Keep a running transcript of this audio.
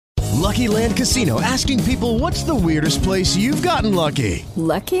Lucky Land Casino, asking people, what's the weirdest place you've gotten lucky?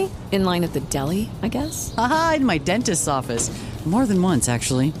 Lucky? In line at the deli, I guess? Aha, in my dentist's office. More than once,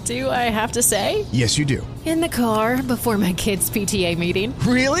 actually. Do I have to say? Yes, you do. In the car before my kids' PTA meeting.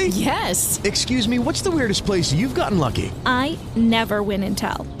 Really? Yes. Excuse me, what's the weirdest place you've gotten lucky? I never win and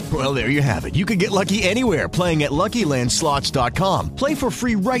tell. Well, there you have it. You can get lucky anywhere, playing at LuckyLandSlots.com. Play for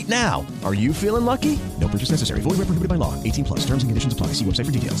free right now. Are you feeling lucky? No purchase necessary. Void where prohibited by law. 18 plus. Terms and conditions apply. See website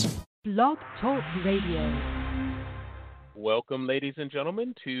for details. Blog Talk Radio. Welcome, ladies and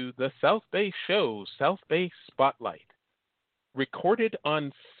gentlemen, to the South Bay Show, South Bay Spotlight. Recorded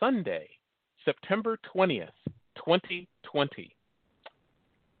on Sunday, September 20th, 2020.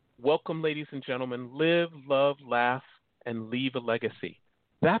 Welcome, ladies and gentlemen. Live, love, laugh, and leave a legacy.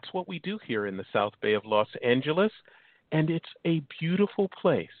 That's what we do here in the South Bay of Los Angeles, and it's a beautiful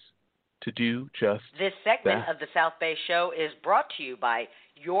place to do just This segment that. of the South Bay Show is brought to you by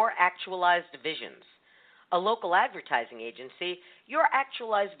Your Actualized Visions. A local advertising agency, Your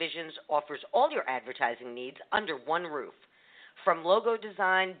Actualized Visions offers all your advertising needs under one roof. From logo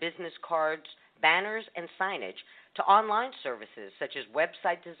design, business cards, banners, and signage, to online services such as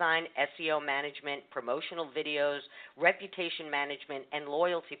website design, SEO management, promotional videos, reputation management, and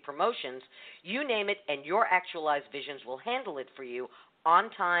loyalty promotions, you name it, and Your Actualized Visions will handle it for you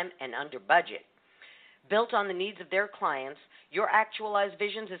on time and under budget. Built on the needs of their clients, Your Actualized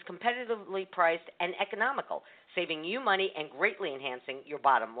Visions is competitively priced and economical, saving you money and greatly enhancing your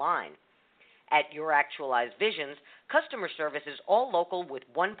bottom line. At Your Actualized Visions, customer service is all local with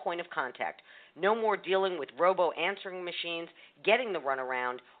one point of contact. No more dealing with robo-answering machines, getting the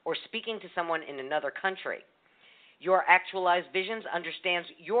runaround, or speaking to someone in another country. Your Actualized Visions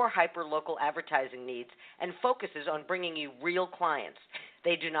understands your hyper-local advertising needs and focuses on bringing you real clients.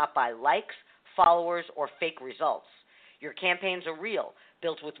 They do not buy likes, followers, or fake results. Your campaigns are real,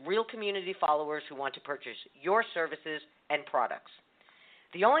 built with real community followers who want to purchase your services and products.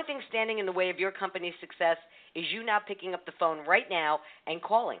 The only thing standing in the way of your company's success is you now picking up the phone right now and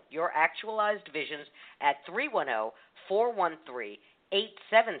calling Your Actualized Visions at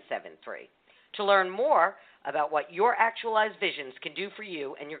 310-413-8773. To learn more about what Your Actualized Visions can do for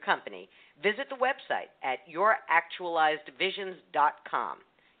you and your company, visit the website at youractualizedvisions.com.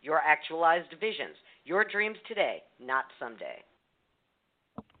 Your Actualized Visions, your dreams today, not someday.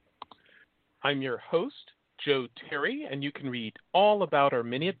 I'm your host, Joe Terry, and you can read all about our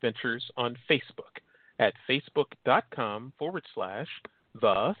many adventures on Facebook at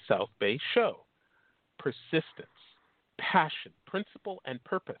facebook.com/The South Bay Show. Persistence, passion, principle, and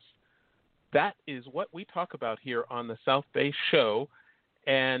purpose. That is what we talk about here on the South Bay Show.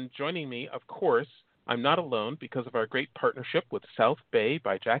 And joining me, of course, I'm not alone because of our great partnership with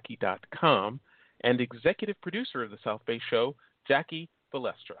SouthBayByJackie.com and executive producer of the South Bay Show, Jackie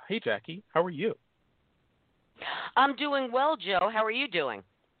Balestra. Hey, Jackie, how are you? I'm doing well, Joe. How are you doing?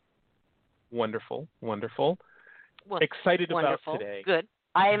 Wonderful, wonderful. Well, excited wonderful. about today. Good.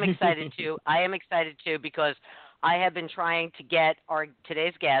 I am excited too. I am excited too because I have been trying to get our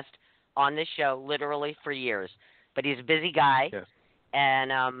today's guest on this show literally for years. But he's a busy guy, Yes.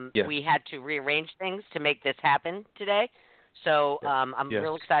 and Yes. we had to rearrange things to make this happen today. So I'm Yes.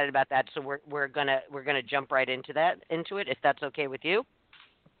 real excited about that. So we're gonna jump right into it if that's okay with you.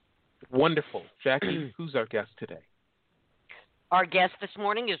 Wonderful. Jackie, who's our guest today? Our guest this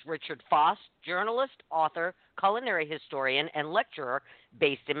morning is Richard Foss, journalist, author, culinary historian, and lecturer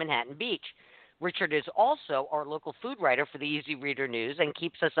based in Manhattan Beach. Richard is also our local food writer for the Easy Reader News and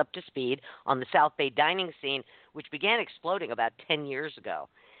keeps us up to speed on the South Bay dining scene, which began exploding about 10 years ago.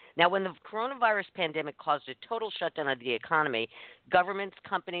 Now, when the coronavirus pandemic caused a total shutdown of the economy, governments,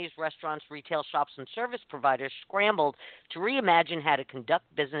 companies, restaurants, retail shops, and service providers scrambled to reimagine how to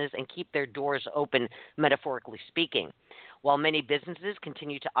conduct business and keep their doors open, metaphorically speaking. While many businesses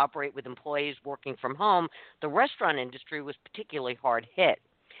continue to operate with employees working from home, the restaurant industry was particularly hard hit.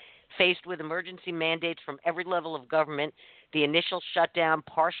 Faced with emergency mandates from every level of government, the initial shutdown,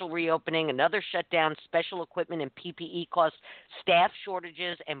 partial reopening, another shutdown, special equipment and PPE costs, staff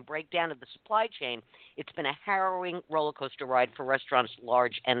shortages, and breakdown of the supply chain, it's been a harrowing roller coaster ride for restaurants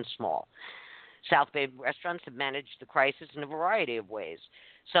large and small. South Bay restaurants have managed the crisis in a variety of ways.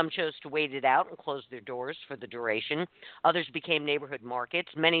 Some chose to wait it out and close their doors for the duration. Others became neighborhood markets.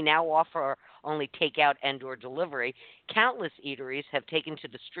 Many now offer only takeout and/or delivery. Countless eateries have taken to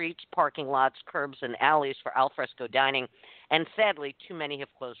the streets, parking lots, curbs, and alleys for alfresco dining, and sadly, too many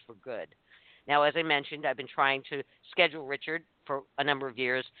have closed for good. Now, as I mentioned, I've been trying to schedule Richard for a number of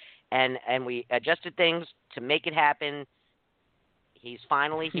years, and we adjusted things to make it happen. He's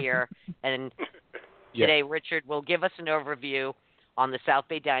finally here, and today Richard will give us an overview on the South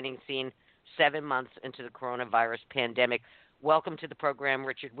Bay dining scene 7 months into the coronavirus pandemic. Welcome to the program,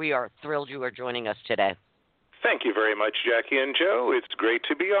 Richard. We are thrilled you are joining us today. Thank you very much, Jackie and Joe. It's great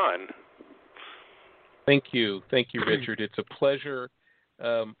to be on. Thank you, Richard. It's a pleasure.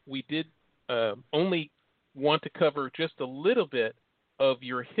 We did only want to cover just a little bit of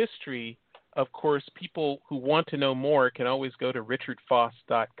your history. Of course, people who want to know more can always go to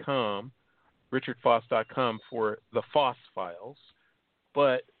richardfoss.com, for the Foss files.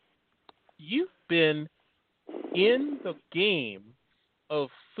 But you've been in the game of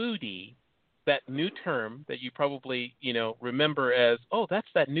foodie, that new term that you probably, remember as, oh, that's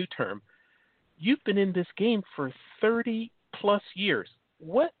that new term. You've been in this game for 30 plus years.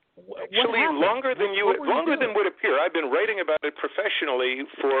 Actually, longer than would appear. I've been writing about it professionally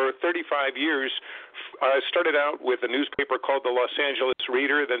for 35 years. I started out with a newspaper called the Los Angeles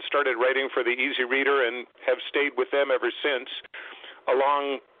Reader, then started writing for the Easy Reader and have stayed with them ever since.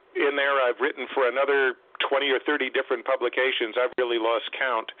 Along in there, I've written for another 20 or 30 different publications. I've really lost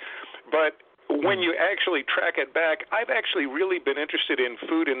count. But when you actually track it back, I've actually really been interested in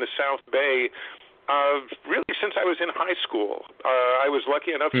food in the South Bay really since I was in high school. I was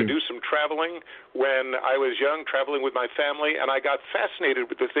lucky enough to do some traveling when I was young, traveling with my family, and I got fascinated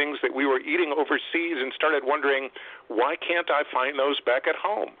with the things that we were eating overseas and started wondering, why can't I find those back at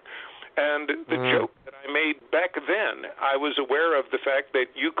home? And the joke that I made back then, I was aware of the fact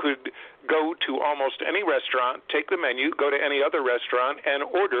that you could go to almost any restaurant, take the menu, go to any other restaurant, and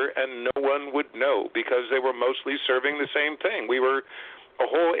order, and no one would know because they were mostly serving the same thing. We were a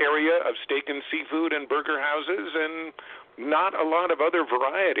whole area of steak and seafood and burger houses and not a lot of other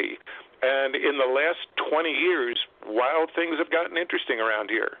variety. And in the last 20 years, wild things have gotten interesting around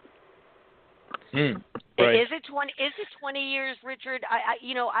here. Right. Is it 20 years, Richard?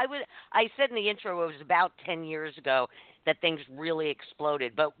 I said in the intro it was about 10 years ago that things really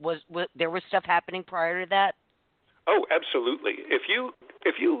exploded. But was there was stuff happening prior to that? Oh, absolutely. If you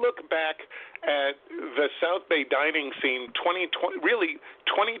look back at the South Bay dining scene, 20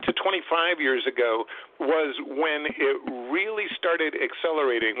 to 25 years ago was when it really started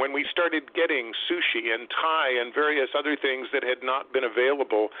accelerating, when we started getting sushi and Thai and various other things that had not been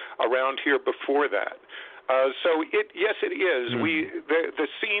available around here before that. Yes, it is. The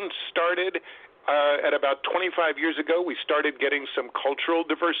scene started at about 25 years ago. We started getting some cultural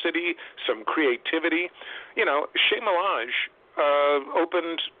diversity, some creativity. Chez Melange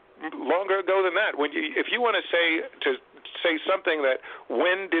opened longer ago than that. If you want to say something that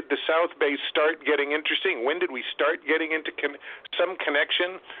when did the South Bay start getting interesting? When did we start getting into some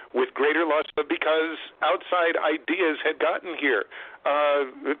connection with greater Los Angeles? Because outside ideas had gotten here.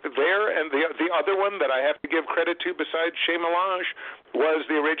 There and the other one that I have to give credit to besides Chez Melange was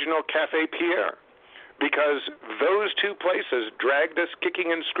the original Café Pierre, because those two places dragged us kicking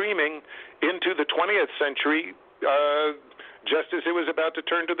and screaming into the 20th century just as it was about to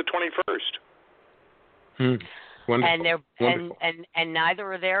turn to the 21st. Wonderful. And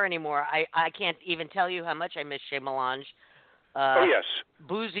neither are there anymore. I can't even tell you how much I miss Chez Melange. Oh yes,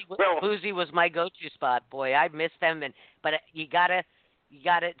 Boozy was my go-to spot. Boy, I miss them. But you gotta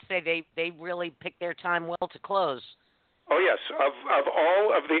say they really picked their time well to close. Oh yes, of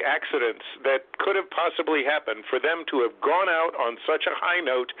all of the accidents that could have possibly happened, for them to have gone out on such a high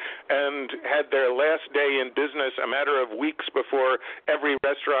note and had their last day in business a matter of weeks before every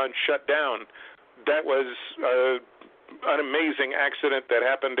restaurant shut down, that was an amazing accident that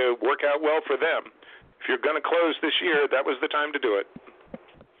happened to work out well for them. If you're going to close this year, that was the time to do it.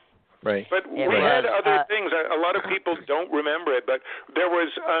 Right. But we had other things. A lot of people don't remember it, but there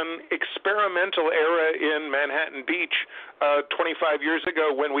was an experimental era in Manhattan Beach 25 years ago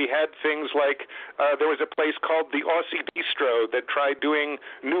when we had things like there was a place called the Aussie Bistro that tried doing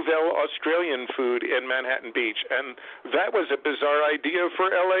Nouvelle Australian food in Manhattan Beach, and that was a bizarre idea for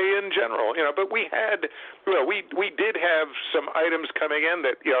LA in general. But we had, we did have some items coming in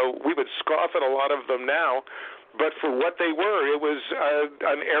that we would scoff at a lot of them now. But for what they were, it was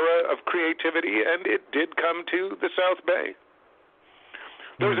an era of creativity, and it did come to the South Bay.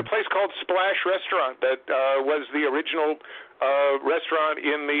 There was a place called Splash Restaurant that was the original restaurant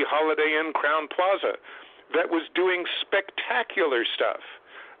in the Holiday Inn Crowne Plaza that was doing spectacular stuff.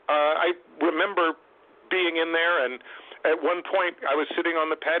 I remember being in there, and at one point I was sitting on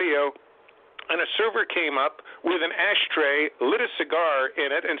the patio, and a server came up with an ashtray, lit a cigar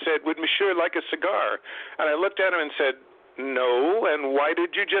in it, and said, "Would Monsieur like a cigar?" And I looked at him and said, no, and why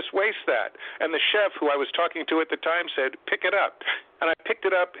did you just waste that? And the chef who I was talking to at the time said, pick it up. And I picked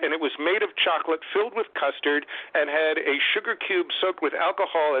it up, and it was made of chocolate filled with custard and had a sugar cube soaked with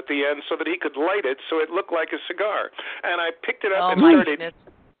alcohol at the end so that he could light it so it looked like a cigar. And I picked it up and started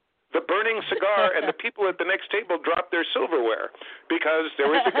the burning cigar, and the people at the next table dropped their silverware because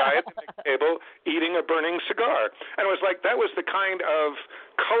there was a guy at the next table eating a burning cigar. And it was like that was the kind of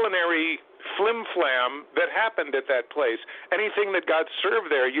culinary flim-flam that happened at that place. Anything that got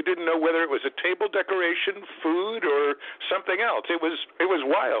served there, you didn't know whether it was a table decoration, food, or something else. It was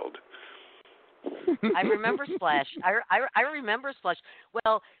wild. I remember Splash. I remember Splash.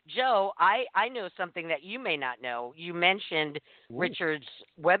 Well, Joe, I know something that you may not know. You mentioned Richard's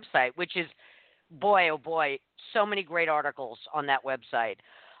website, which is, boy, oh boy, so many great articles on that website.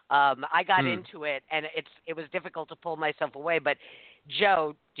 I got into it, and it was difficult to pull myself away. But,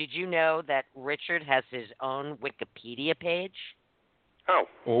 Joe, did you know that Richard has his own Wikipedia page? Oh.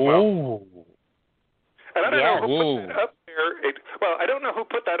 Oh. Well. And I don't know who put that up there. I don't know who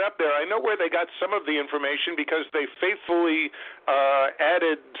put that up there. I know where they got some of the information because they faithfully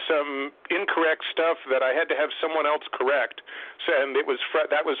added some incorrect stuff that I had to have someone else correct. So, and that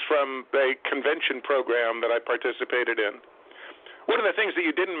was from a convention program that I participated in. One of the things that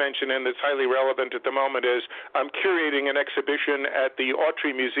you didn't mention and that's highly relevant at the moment is I'm curating an exhibition at the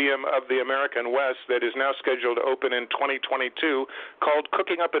Autry Museum of the American West that is now scheduled to open in 2022 called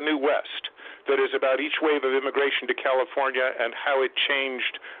Cooking Up a New West, that is about each wave of immigration to California and how it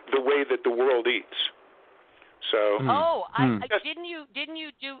changed the way that the world eats. So didn't you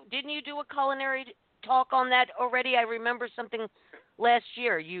do a culinary talk on that already? I remember something last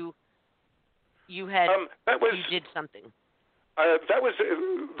year. You had you did something. That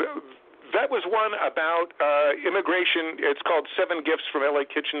was one about immigration. It's called 7 Gifts from LA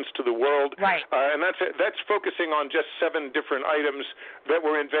Kitchens to the World. Right. And that's focusing on just 7 different items that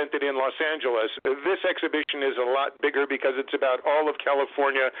were invented in Los Angeles. This exhibition is a lot bigger because it's about all of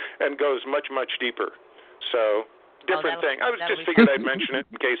California and goes much, much deeper. So, different thing. I just figured I'd mention it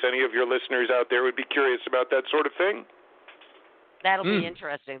in case any of your listeners out there would be curious about that sort of thing. That'll be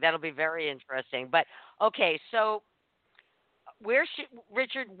interesting. That'll be very interesting. But, okay, so where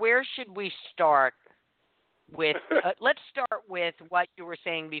should we start with? Let's start with what you were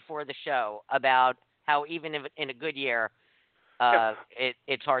saying before the show about how even if in a good year,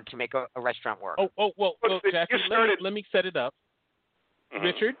 it's hard to make a restaurant work. Well, Jackie, let me set it up. Mm-hmm.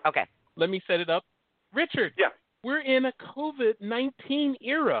 Richard? Okay. Let me set it up. Richard, we're in a COVID-19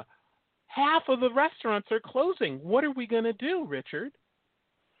 era. Half of the restaurants are closing. What are we going to do, Richard?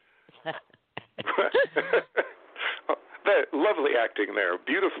 Lovely acting there.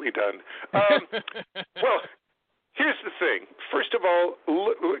 Beautifully done. Well, here's the thing. First of all,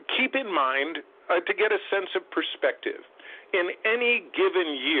 keep in mind, to get a sense of perspective, in any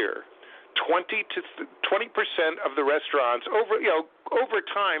given year, 20% of the restaurants, over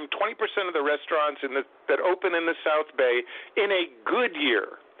time, 20% of the restaurants that open in the South Bay in a good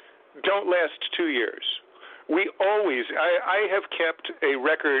year don't last 2 years. I have kept a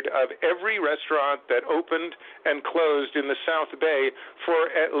record of every restaurant that opened and closed in the South Bay for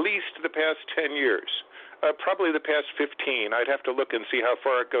at least the past 10 years, probably the past 15. I'd have to look and see how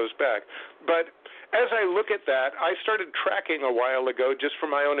far it goes back. But as I look at that, I started tracking a while ago just for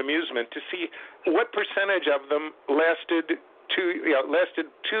my own amusement to see what percentage of them lasted 2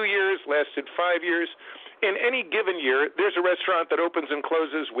 years, lasted 5 years. In any given year, there's a restaurant that opens and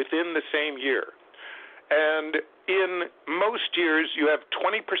closes within the same year. And in most years, you have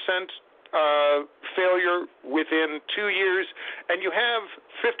 20% failure within 2 years, and you have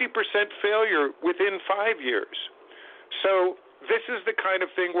 50% failure within 5 years. So this is the kind of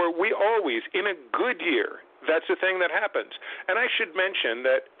thing where we always, in a good year, that's the thing that happens. And I should mention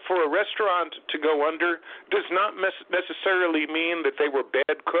that for a restaurant to go under does not necessarily mean that they were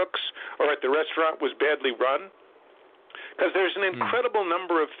bad cooks or that the restaurant was badly run. Because there's an incredible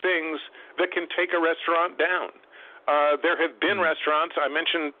number of things that can take a restaurant down. There have been restaurants. I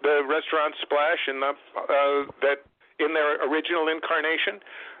mentioned the restaurant Splash that in their original incarnation.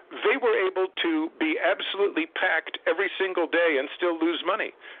 They were able to be absolutely packed every single day and still lose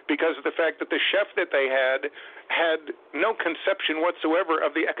money because of the fact that the chef that they had no conception whatsoever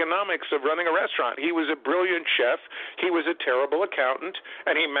of the economics of running a restaurant. He was a brilliant chef. He was a terrible accountant,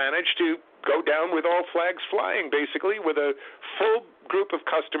 and he managed to go down with all flags flying, basically, with a full group of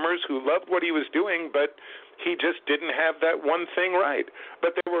customers who loved what he was doing, but he just didn't have that one thing right.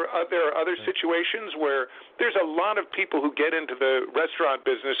 But there are other situations where there's a lot of people who get into the restaurant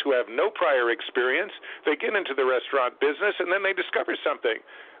business who have no prior experience. They get into the restaurant business, and then they discover something.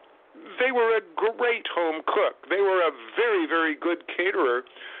 they were a great home cook. They were a very, very good caterer.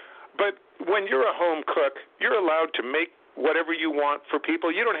 But when you're a home cook, you're allowed to make whatever you want for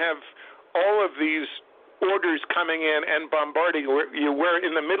people. You don't have all of these orders coming in and bombarding you, where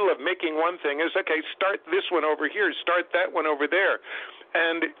in the middle of making one thing is, okay, start this one over here, start that one over there.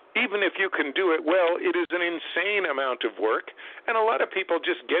 And even if you can do it well, it is an insane amount of work. And a lot of people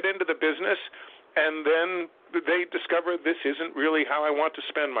just get into the business and then they discover this isn't really how I want to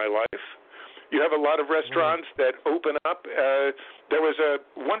spend my life. You have a lot of restaurants that open up. There was a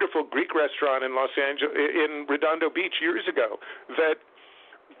wonderful Greek restaurant in in Redondo Beach years ago that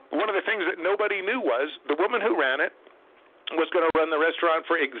one of the things that nobody knew was the woman who ran it was going to run the restaurant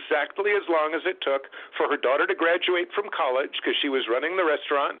for exactly as long as it took for her daughter to graduate from college, because she was running the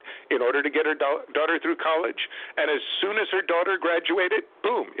restaurant in order to get her daughter through college. And as soon as her daughter graduated,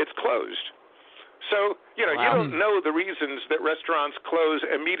 boom, it's closed. So, you don't know the reasons that restaurants close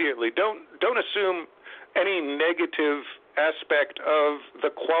immediately. Don't assume any negative aspect of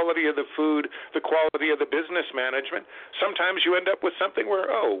the quality of the food, the quality of the business management. Sometimes you end up with something where,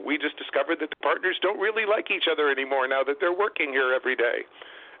 we just discovered that the partners don't really like each other anymore now that they're working here every day,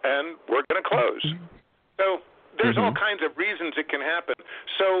 and we're going to close. So there's all kinds of reasons it can happen.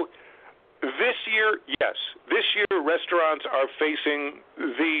 So this year, yes, this year restaurants are facing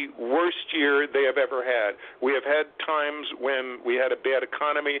the worst year they have ever had. We have had times when we had a bad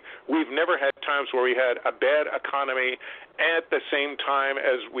economy. We've never had times where we had a bad economy at the same time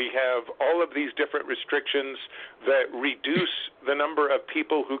as we have all of these different restrictions that reduce the number of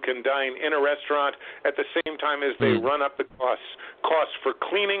people who can dine in a restaurant at the same time as they run up the costs for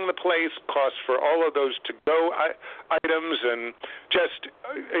cleaning the place, costs for all of those to-go items, and just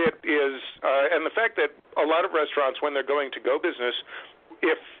it is and the fact that a lot of restaurants, when they're going to-go business,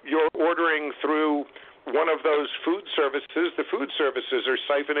 if you're ordering through one of those food services, the food services are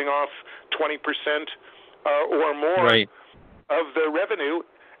siphoning off 20% or more of their revenue.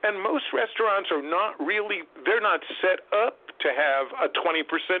 And most restaurants are they're not set up to have a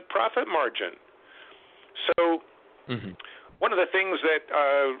 20% profit margin. So one of the things that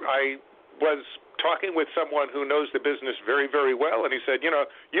I was talking with someone who knows the business very, very well, and he said,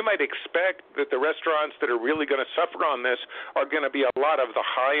 you might expect that the restaurants that are really going to suffer on this are going to be a lot of the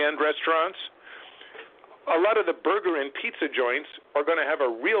high-end restaurants. A lot of the burger and pizza joints are going to have a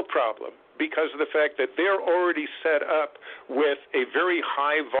real problem because of the fact that they're already set up with a very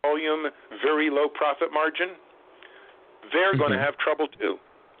high volume, very low profit margin. They're going to have trouble too.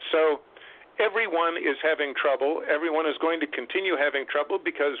 So everyone is having trouble. Everyone is going to continue having trouble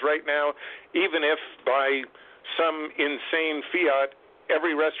because right now, even if by some insane fiat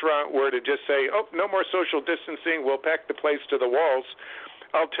every restaurant were to just say, no more social distancing, we'll pack the place to the walls,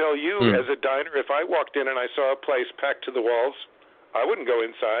 I'll tell you as a diner, if I walked in and I saw a place packed to the walls, I wouldn't go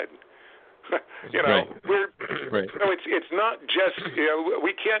inside. It's not just,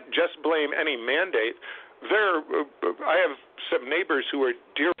 we can't just blame any mandate. I have some neighbors who are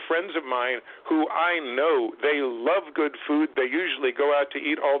dear friends of mine who I know they love good food. They usually go out to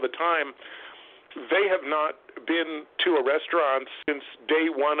eat all the time. They have not been to a restaurant since day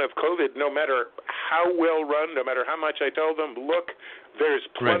one of COVID, no matter how well run, no matter how much I tell them, look, there's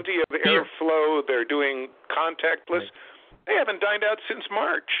plenty of airflow, they're doing contactless. They haven't dined out since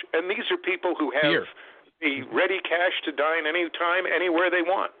March. And these are people who have the ready cash to dine anytime, anywhere they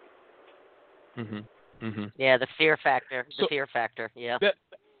want. Yeah, the fear factor.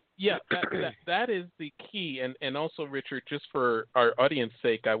 That is the key. And also, Richard, just for our audience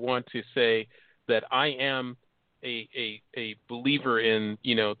sake, I want to say that I am a believer in,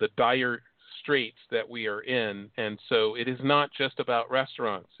 the dire straits that we are in. And so it is not just about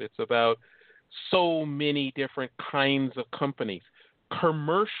restaurants. It's about so many different kinds of companies.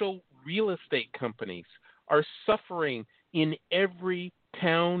 Commercial real estate companies are suffering in every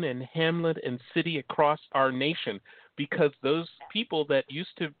town and hamlet and city across our nation because those people that used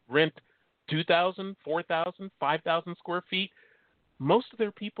to rent 2,000, 4,000, 5,000 square feet, most of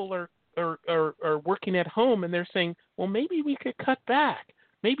their people are working at home, and they're saying, well, maybe we could cut back.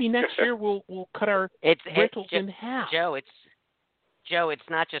 Maybe next year we'll cut our rentals in half. Joe, it's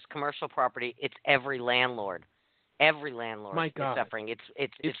not just commercial property; it's every landlord. Every landlord is suffering. It's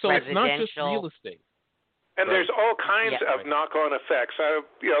so residential. It's not just real estate. And there's all kinds of knock-on effects.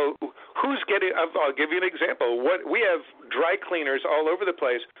 Who's getting? I'll give you an example. We have dry cleaners all over the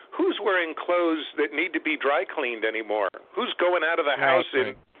place. Who's wearing clothes that need to be dry cleaned anymore? Who's going out of the house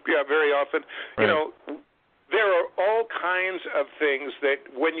very often? There are all kinds of things that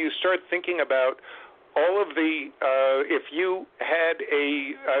when you start thinking about all of the, if you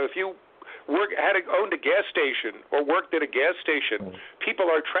owned a gas station or worked at a gas station. People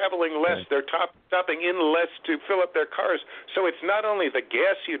are traveling less. They're stopping in less to fill up their cars. So it's not only the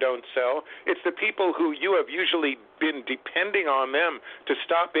gas you don't sell, it's the people who you have usually been depending on them to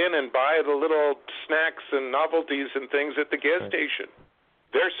stop in and buy the little snacks and novelties and things at the gas station.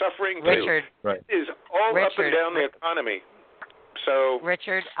 They're suffering too. Richard, it is all up and down the economy. So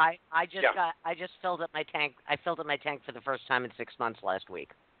Richard, I just filled up my tank. I filled up my tank for the first time in 6 months last week.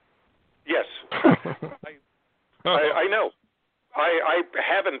 Yes, I know. I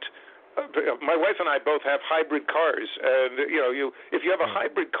haven't. My wife and I both have hybrid cars, and if you have a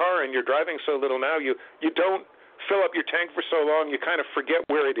hybrid car and you're driving so little now, you don't fill up your tank for so long, you kind of forget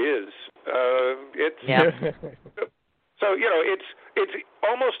where it is. So it's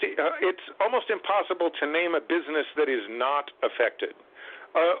almost impossible to name a business that is not affected,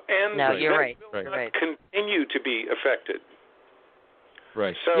 and no, you're right. You're right. Continue to be affected.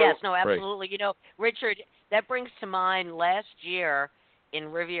 Right. So, yes. No. Absolutely. Right. Richard, that brings to mind last year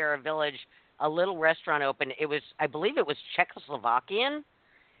in Riviera Village, a little restaurant opened. I believe it was Czechoslovakian.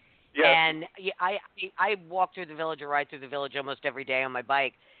 Yes. And I walk through the village or ride through the village almost every day on my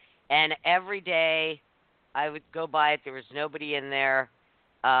bike, and every day I would go by it. There was nobody in there.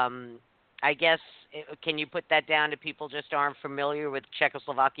 I guess, can you put that down to people just aren't familiar with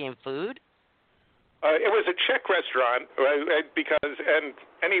Czechoslovakian food? It was a Czech restaurant and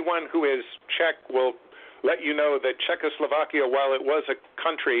anyone who is Czech will let you know that Czechoslovakia, while it was a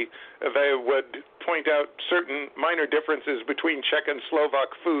country, they would point out certain minor differences between Czech and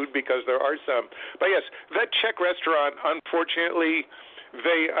Slovak food because there are some. But yes, that Czech restaurant, unfortunately,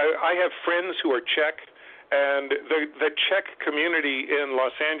 I have friends who are Czech, and the Czech community in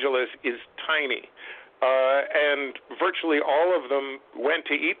Los Angeles is tiny, and virtually all of them went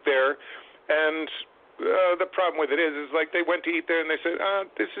to eat there, and the problem with it is like they went to eat there and they said,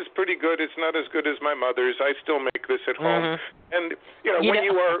 this is pretty good. It's not as good as my mother's. I still make this at home. And when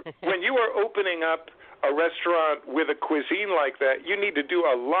you are opening up a restaurant with a cuisine like that, you need to do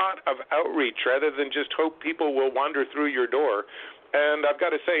a lot of outreach rather than just hope people will wander through your door. And I've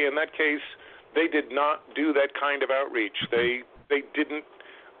got to say, in that case, they did not do that kind of outreach. They didn't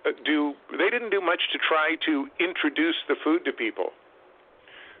do much to try to introduce the food to people.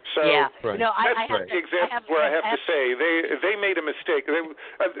 So that's the example where I have to say they made a mistake.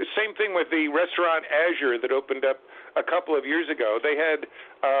 Same thing with the restaurant Azure that opened up a couple of years ago. They had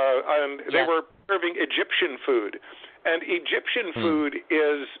they were serving Egyptian food, and Egyptian food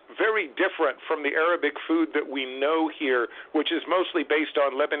is very different from the Arabic food that we know here, which is mostly based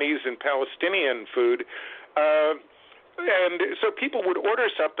on Lebanese and Palestinian food. And so people would order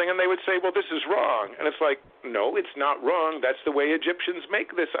something and they would say, well, this is wrong. And it's like, no, it's not wrong. That's the way Egyptians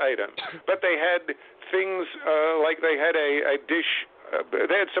make this item. But they had things like they had a dish.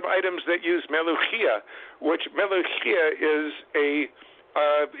 They had some items that use meluchia, which meluchia is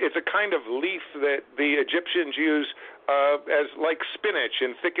it's a kind of leaf that the Egyptians use as like spinach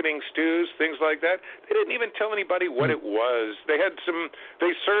in thickening stews, things like that. They didn't even tell anybody what it was. They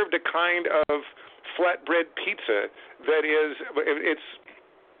served a kind of flatbread pizza that it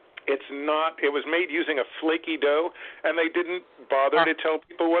was made using a flaky dough, and they didn't bother to tell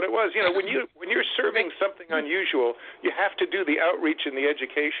people what it was. When you're serving something unusual, you have to do the outreach and the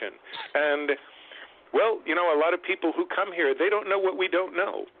education. And well, a lot of people who come here, they don't know what we don't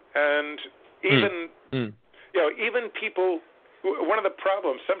know. And even people, one of the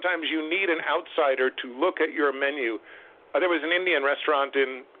problems, sometimes you need an outsider to look at your menu. There was an Indian restaurant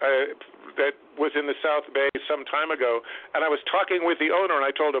that was in the South Bay some time ago, and I was talking with the owner, and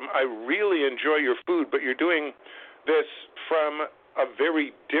I told him, I really enjoy your food, but you're doing this from a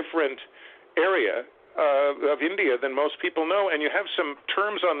very different area of India than most people know, and you have some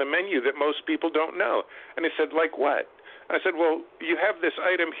terms on the menu that most people don't know. And he said, like what? And I said, well, you have this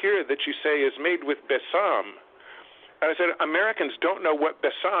item here that you say is made with besamé. And I said, Americans don't know what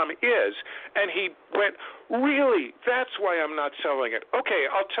besamé is. And he went, really? That's why I'm not selling it. Okay,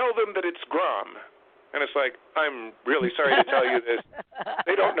 I'll tell them that it's gram. And it's like, I'm really sorry to tell you this.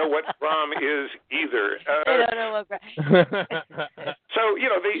 They don't know what gram is either. They don't know what gram. So,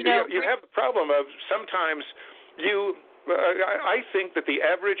 you have the problem of sometimes I think that the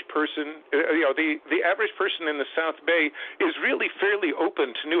average person, the average person in the South Bay is really fairly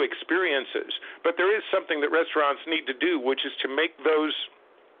open to new experiences. But there is something that restaurants need to do, which is to make those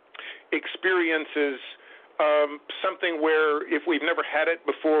experiences something where if we've never had it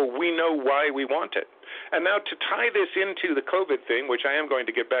before, we know why we want it. And now to tie this into the COVID thing, which I am going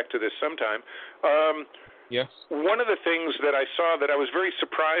to get back to this sometime, yes. One of the things that I saw that I was very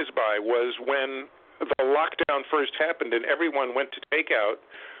surprised by was when the lockdown first happened and everyone went to takeout,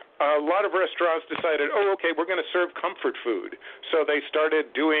 a lot of restaurants decided, okay, we're going to serve comfort food. So they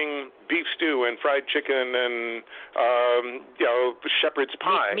started doing beef stew and fried chicken and, shepherd's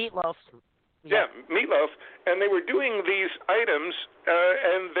pie. Meatloaf. Yeah, meatloaf. And they were doing these items,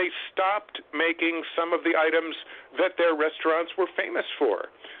 and they stopped making some of the items that their restaurants were famous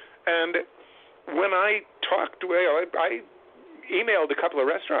for. And when I talked, I emailed a couple of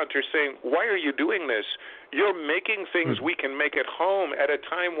restaurateurs saying, why are you doing this? You're making things we can make at home at a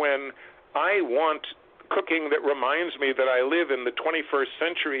time when I want cooking that reminds me that I live in the 21st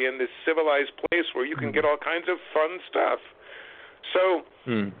century in this civilized place where you can get all kinds of fun stuff. So,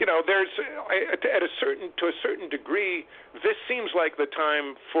 there's to a certain degree, this seems like a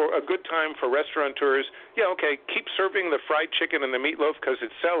good time for restaurateurs. Yeah, okay, keep serving the fried chicken and the meatloaf because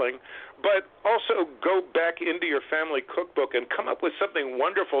it's selling, but also go back into your family cookbook and come up with something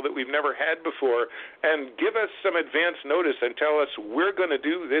wonderful that we've never had before, and give us some advance notice and tell us we're going to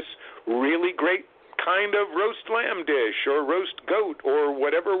do this really great kind of roast lamb dish or roast goat or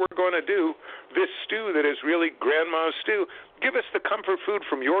whatever we're going to do, this stew that is really grandma's stew. Give us the comfort food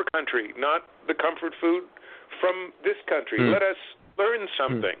from your country, not the comfort food from this country. Let us learn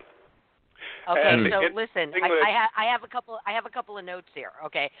something. Okay, so listen, I have a couple of notes here.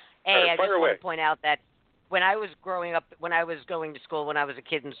 Okay, I just want to point out that when I was growing up, when I was going to school, when I was a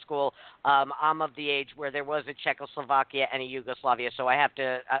kid in school, I'm of the age where there was a Czechoslovakia and a Yugoslavia, so I have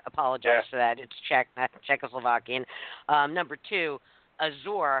to apologize for that. It's Czech, not Czechoslovakian. Number two,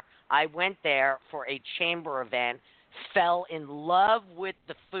 Azure, I went there for a chamber event, fell in love with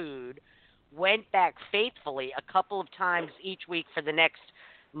the food, went back faithfully a couple of times each week for the next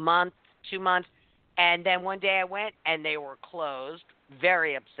month, 2 months, and then one day I went and they were closed.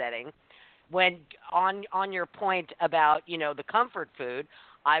 Very upsetting. When on your point about, the comfort food,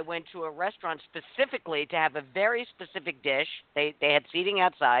 I went to a restaurant specifically to have a very specific dish. They had seating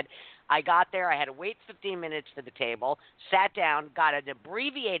outside. I got there. I had to wait 15 minutes for the table, sat down, got an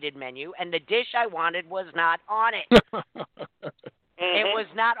abbreviated menu, and the dish I wanted was not on it. It was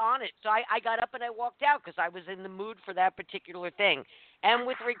not on it. So I got up and I walked out because I was in the mood for that particular thing. And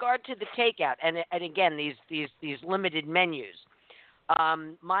with regard to the takeout, and again, these limited menus,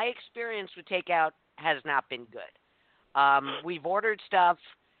 my experience with takeout has not been good. We've ordered stuff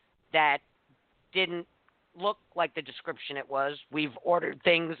that didn't look like the description it was. We've ordered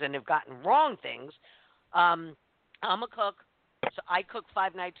things and have gotten wrong things. I'm a cook, so I cook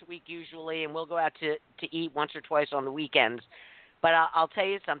 5 nights a week usually, and we'll go out to eat once or twice on the weekends. But I'll tell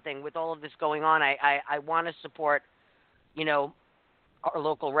you something. With all of this going on, I want to support, our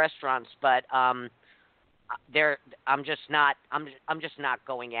local restaurants, but I'm just not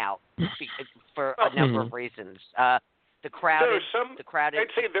going out for a number of reasons. The crowded. I'd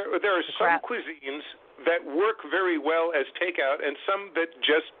say there are some cuisines that work very well as takeout, and some that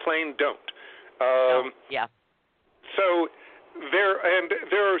just plain don't. Yeah. So there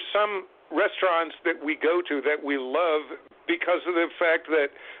are some restaurants that we go to that we love because of the fact that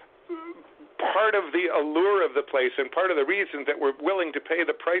part of the allure of the place and part of the reason that we're willing to pay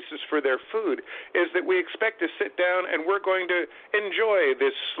the prices for their food is that we expect to sit down and we're going to enjoy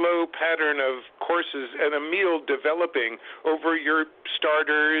this slow pattern of courses and a meal developing over your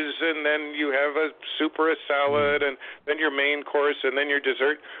starters, and then you have a soup or a salad, and then your main course, and then your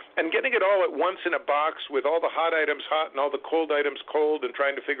dessert, and getting it all at once in a box with all the hot items hot and all the cold items cold, and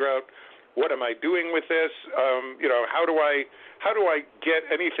trying to figure out what am I doing with this? How do I get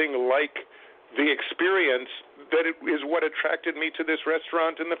anything like the experience that is what attracted me to this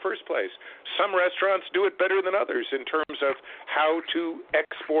restaurant in the first place? Some restaurants do it better than others in terms of how to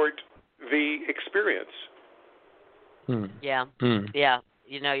export the experience. Yeah. Yeah.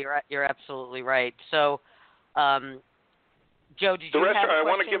 You're absolutely right. So, Joe, did you have a question? I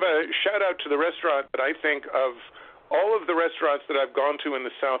want to give a shout out to the restaurant that I think of all of the restaurants that I've gone to in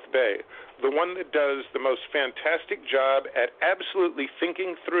the South Bay, the one that does the most fantastic job at absolutely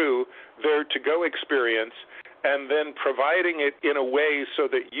thinking through their to-go experience and then providing it in a way so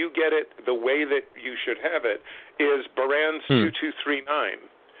that you get it the way that you should have it is Baran's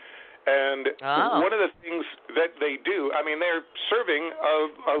 2239. And one of the things that they do, they're serving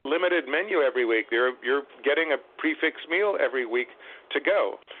a limited menu every week. You're getting a prefix meal every week to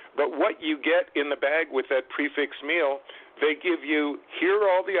go. But what you get in the bag with that prefix meal, they give you, here are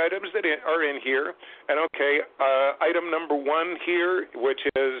all the items that are in here, and item number 1 here, which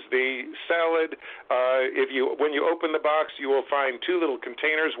is the salad. When you open the box, you will find 2 little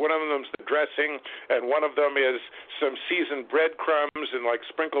containers. One of them is the dressing, and one of them is some seasoned breadcrumbs, and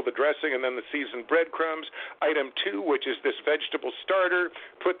sprinkle the dressing and then the seasoned breadcrumbs. Item 2, which is this vegetable starter,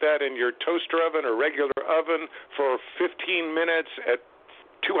 put that in your toaster oven or regular oven for 15 minutes at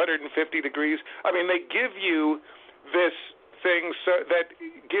 250 degrees. I mean, they give you this thing so that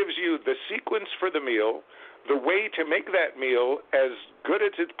gives you the sequence for the meal, the way to make that meal as good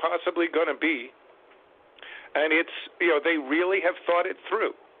as it's possibly going to be, and it's, they really have thought it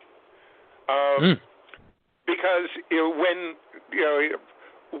through. Because when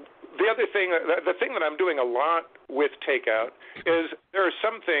the other thing, the thing that I'm doing a lot with takeout is there are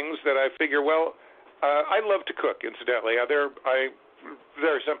some things that I figure, I love to cook, incidentally. There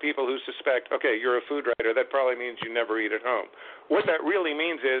are some people who suspect, okay, you're a food writer. That probably means you never eat at home. What that really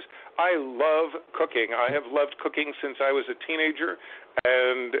means is I love cooking. I have loved cooking since I was a teenager,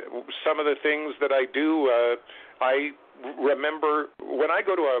 and some of the things that I do, I remember when I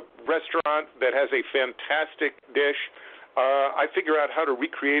go to a restaurant that has a fantastic dish, I figure out how to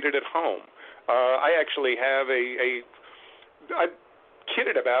recreate it at home. I actually have I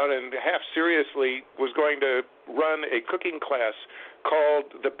kidded about and half seriously was going to run a cooking class called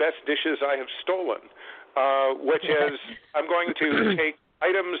The Best Dishes I Have Stolen, which is I'm going to take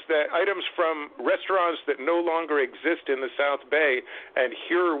items from restaurants that no longer exist in the South Bay and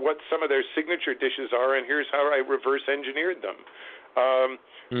hear what some of their signature dishes are, and here's how I reverse engineered them.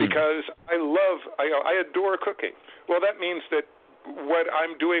 Because I adore cooking. Well, that means that what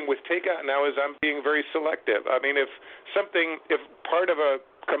I'm doing with takeout now is I'm being very selective. I mean, if part of a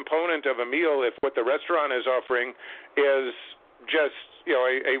component of a meal, if what the restaurant is offering is just,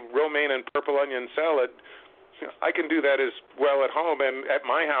 a romaine and purple onion salad, I can do that as well at home. And at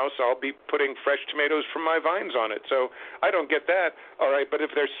my house, I'll be putting fresh tomatoes from my vines on it. So I don't get that. All right, but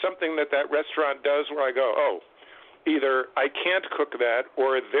if there's something that restaurant does where I go, either I can't cook that,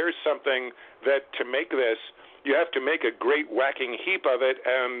 or there's something that to make this, you have to make a great whacking heap of it,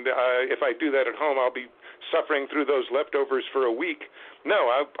 and if I do that at home, I'll be suffering through those leftovers for a week. No,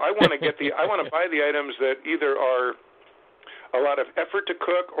 I want to I want to buy the items that either are a lot of effort to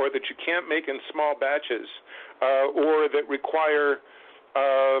cook, or that you can't make in small batches, or that require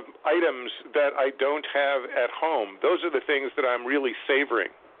items that I don't have at home. Those are the things that I'm really savoring.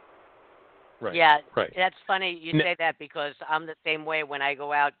 Right. Yeah, right. That's funny you say that, because I'm the same way. When I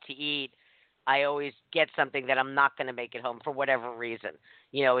go out to eat, I always get something that I'm not going to make at home for whatever reason.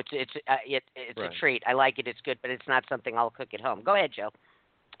 It's a treat. I like it. It's good, but it's not something I'll cook at home. Go ahead, Joe.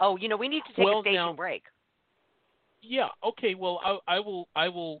 Oh, we need to take a station break. Yeah. Okay. Well, I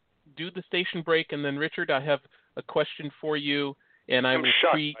will do the station break, and then Richard, I have a question for you, and I will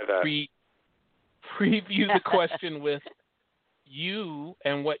preview the question with you,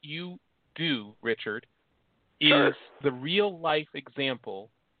 and what you do, Richard, is the real life example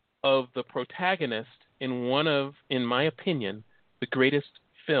of the protagonist in one of, in my opinion, the greatest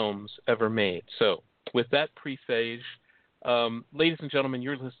films ever made. So, with that presage, ladies and gentlemen,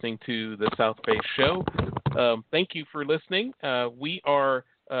 you're listening to the South Bay Show. Thank you for listening. We are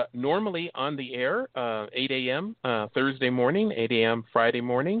normally on the air 8 a.m. Thursday morning, 8 a.m. Friday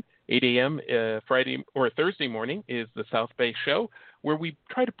morning. 8 a.m. Friday or Thursday morning is the South Bay Show, where we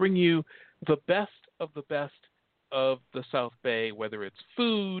try to bring you the best of the best of the South Bay, whether it's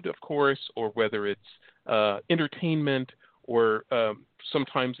food, of course, or whether it's entertainment, or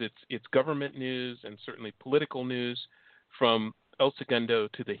sometimes it's government news, and certainly political news, from El Segundo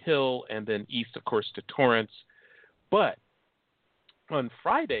to the Hill, and then east, of course, to Torrance. But on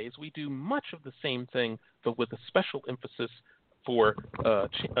Fridays, we do much of the same thing, but with a special emphasis for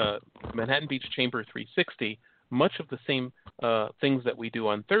Manhattan Beach Chamber 360, much of the same things that we do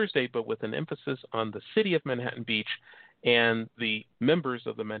on Thursday, but with an emphasis on the city of Manhattan Beach and the members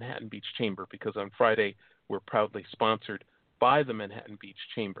of the Manhattan Beach Chamber, because on Friday we're proudly sponsored by the Manhattan Beach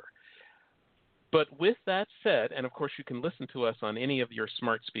Chamber. But with that said, and of course you can listen to us on any of your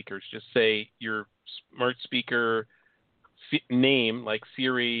smart speakers. Just say your smart speaker name, like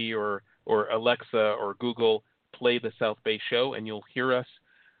Siri or Alexa or Google, play the South Bay Show, and you'll hear us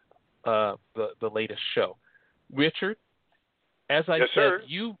the latest show. Richard, as I said,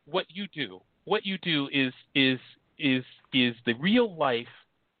 what you do is the real life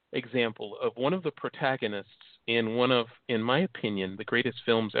example of one of the protagonists in one of, in my opinion, the greatest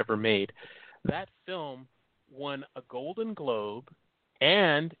films ever made. That film won a Golden Globe,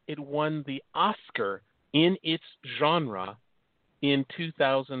 and it won the Oscar in its genre in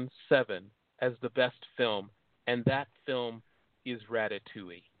 2007 as the best film, and that film is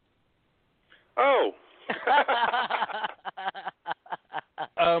Ratatouille. Oh.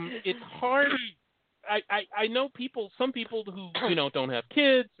 It's hard. I know some people who don't have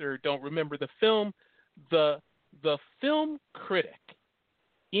kids or don't remember the film. The film critic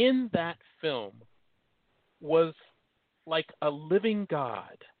in that film was like a living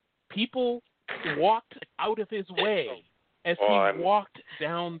god. People walked out of his way as he walked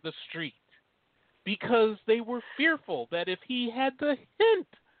down the street, because they were fearful that if he had the hint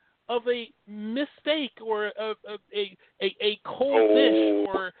of a mistake or a cold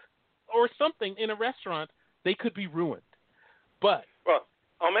dish or something in a restaurant, they could be ruined. But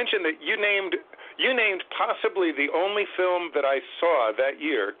I'll mention that you named possibly the only film that I saw that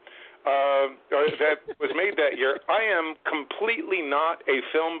year, or that was made that year. I am completely not a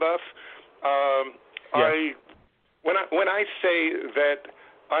film buff. Yes. When I say that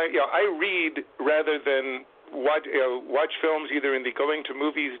I read rather than watch films either in the going to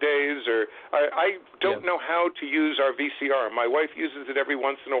movies days, or I don't know how to use our VCR. My wife uses it every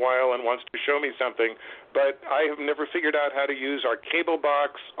once in a while and wants to show me something, but I have never figured out how to use our cable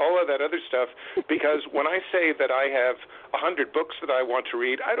box, all of that other stuff, because when I say that I have 100 books that I want to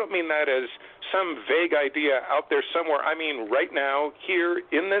read, I don't mean that as some vague idea out there somewhere. I mean right now, here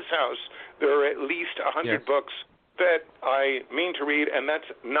in this house, there are at least 100 books that I mean to read, and that's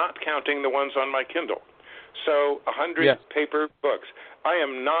not counting the ones on my Kindle. So 100 paper books. I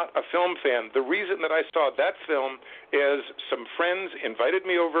am not a film fan. The reason that I saw that film is some friends invited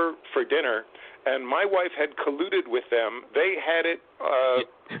me over for dinner, and my wife had colluded with them. They had it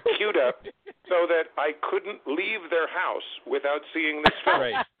queued up so that I couldn't leave their house without seeing this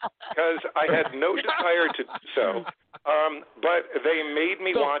film, because I had no desire to do so. But they made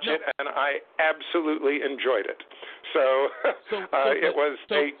me watch it, and I absolutely enjoyed it.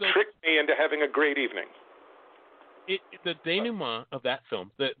 They tricked me into having a great evening. The denouement of that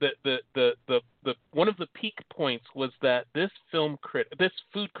film, the one of the peak points was that this food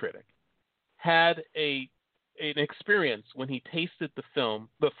critic, had an experience when he tasted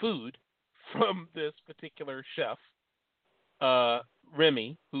the food from this particular chef,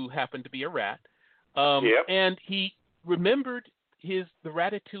 Remy, who happened to be a rat, and he remembered the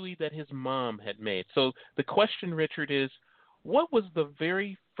ratatouille that his mom had made. So the question, Richard, is, what was the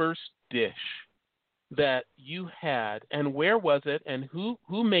very first dish that you had, and where was it, and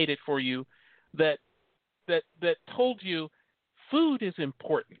who made it for you, that told you food is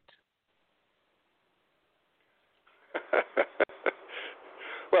important?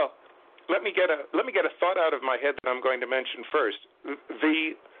 Well, let me get a thought out of my head that I'm going to mention first.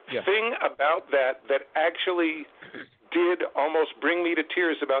 The thing about that actually did almost bring me to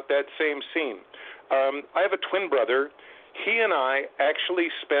tears about that same scene. I have a twin brother. He and I actually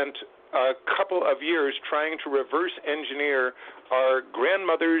spent a couple of years trying to reverse engineer our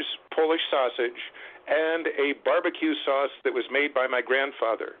grandmother's Polish sausage and a barbecue sauce that was made by my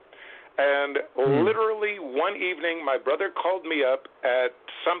grandfather. And literally one evening, my brother called me up at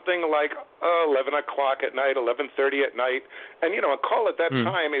something like 11 o'clock at night, 11:30 at night. And, a call at that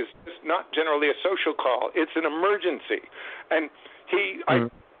time is not generally a social call. It's an emergency. And I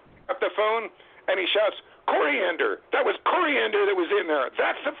pick up the phone, and he shouts, "Coriander! That was coriander that was in there.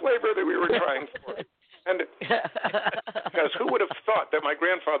 That's the flavor that we were trying for." And because who would have thought that my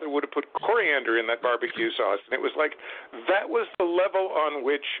grandfather would have put coriander in that barbecue sauce? And it was like, that was the level on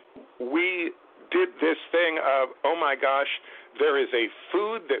which we did this thing of, oh my gosh, there is a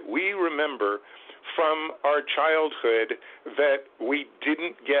food that we remember from our childhood that we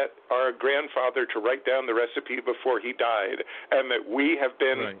didn't get our grandfather to write down the recipe before he died, and that we have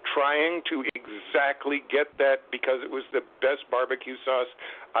been trying to exactly get that because it was the best barbecue sauce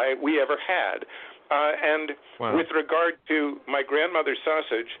we ever had. With regard to my grandmother's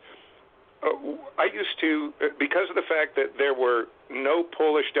sausage, I used to, because of the fact that there were no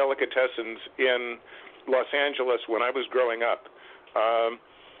Polish delicatessens in Los Angeles when I was growing up,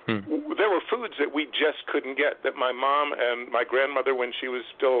 there were foods that we just couldn't get, that my mom and my grandmother, when she was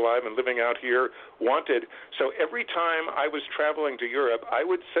still alive and living out here, wanted. So every time I was traveling to Europe, I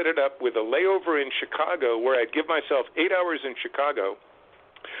would set it up with a layover in Chicago, where I'd give myself 8 hours in Chicago.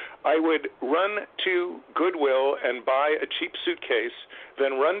 I would run to Goodwill and buy a cheap suitcase,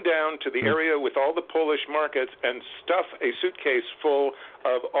 then run down to the area with all the Polish markets and stuff a suitcase full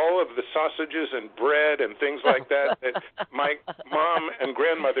of all of the sausages and bread and things like that that my mom and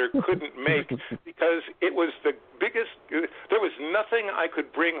grandmother couldn't make, because it was the biggest. There was nothing I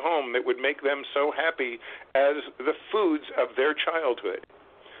could bring home that would make them so happy as the foods of their childhood.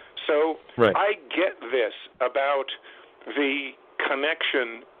 So I get this about the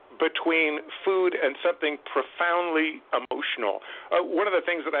connection between food and something profoundly emotional. One of the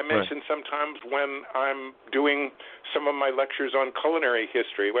things that I mention sometimes when I'm doing some of my lectures on culinary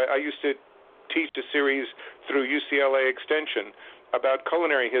history, I used to teach a series through UCLA Extension about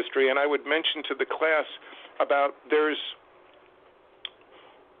culinary history, and I would mention to the class about there's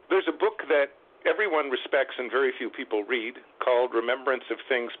a book that everyone respects and very few people read called Remembrance of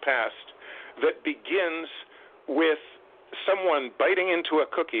Things Past, that begins with someone biting into a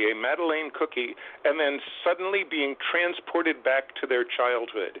cookie, a Madeleine cookie, and then suddenly being transported back to their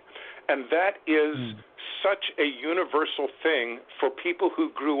childhood. And that is such a universal thing for people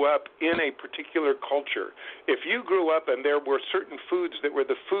who grew up in a particular culture. If you grew up and there were certain foods that were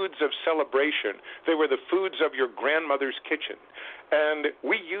the foods of celebration, they were the foods of your grandmother's kitchen. And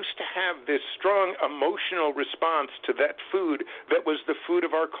we used to have this strong emotional response to that food that was the food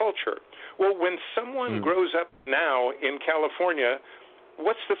of our culture. Well, when someone grows up now in California,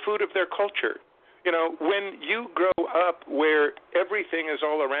 what's the food of their culture? You know, when you grow up where everything is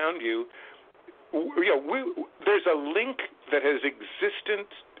all around you, there's a link that has existed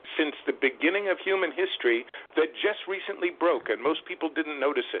since the beginning of human history that just recently broke, and most people didn't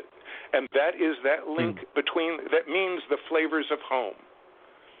notice it. And that is that link that means the flavors of home.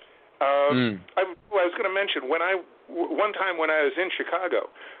 I was going to mention, one time when I was in Chicago,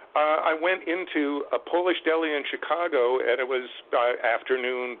 I went into a Polish deli in Chicago, and it was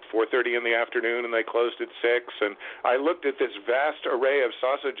afternoon, 4:30 in the afternoon, and they closed at 6. And I looked at this vast array of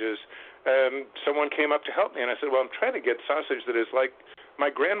sausages, and someone came up to help me, and I said, well, I'm trying to get sausage that is like my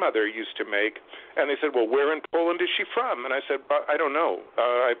grandmother used to make. And they said, well, where in Poland is she from? And I said, I don't know.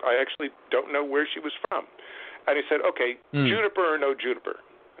 I actually don't know where she was from. And he said, okay, juniper or no juniper?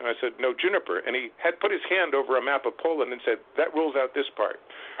 And I said, no juniper. And he had put his hand over a map of Poland and said, that rules out this part.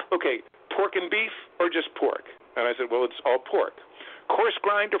 Okay, pork and beef or just pork? And I said, well, it's all pork. Coarse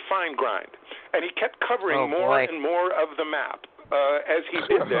grind or fine grind? And he kept covering more and more of the map as he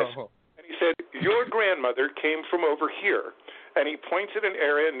did this. And he said, your grandmother came from over here. And he points at an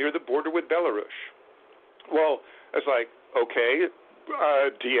area near the border with Belarus. Well, I was like, okay,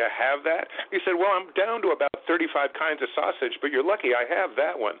 do you have that? He said, well, I'm down to about 35 kinds of sausage, but you're lucky I have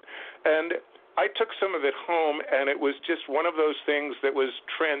that one. And I took some of it home, and it was just one of those things that was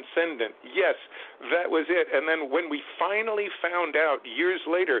transcendent. Yes, that was it. And then when we finally found out, years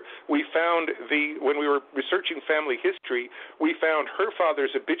later, when we were researching family history, we found her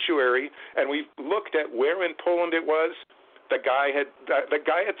father's obituary, and we looked at where in Poland it was. The guy at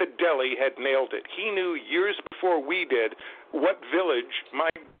the deli had nailed it. He knew years before we did what village my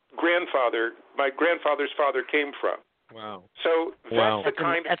grandfather's father came from. Wow. So that's the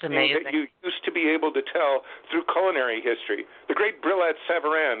kind of thing that you used to be able to tell through culinary history. The great Brillat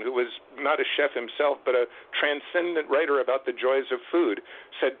Savarin, who was not a chef himself but a transcendent writer about the joys of food,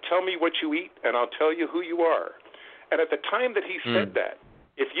 said, tell me what you eat and I'll tell you who you are. And at the time that he said that,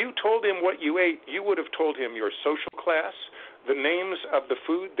 if you told him what you ate, you would have told him your social class. The names of the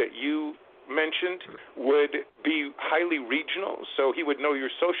food that you mentioned would be highly regional, so he would know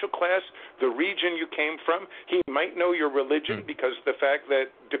your social class, the region you came from. He might know your religion because the fact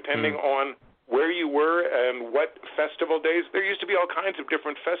that depending on where you were and what festival days, there used to be all kinds of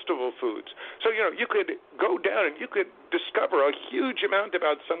different festival foods. So, you could go down and you could discover a huge amount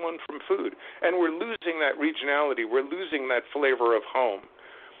about someone from food, and we're losing that regionality. We're losing that flavor of home.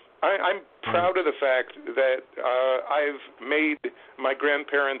 I'm proud of the fact that I've made my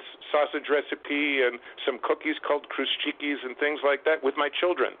grandparents' sausage recipe and some cookies called kruszczyki and things like that with my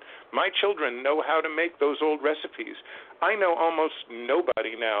children. My children know how to make those old recipes. I know almost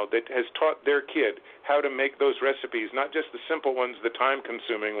nobody now that has taught their kid how to make those recipes, not just the simple ones, the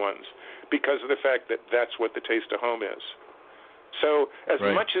time-consuming ones, because of the fact that that's what the taste of home is. So as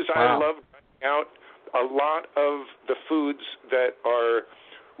much as I love finding out a lot of the foods that are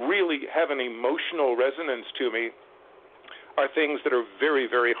really have an emotional resonance to me are things that are very,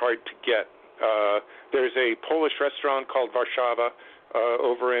 very hard to get. There's a Polish restaurant called Warszawa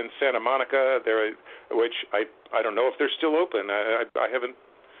over in Santa Monica, which I don't know if they're still open.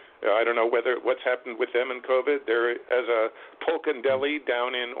 I don't know what's happened with them in COVID. There is a Polkan Deli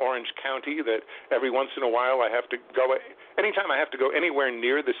down in Orange County that every once in a while I have to go. Anytime I have to go anywhere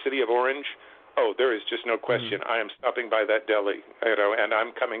near the city of Orange, there is just no question. I am stopping by that deli, and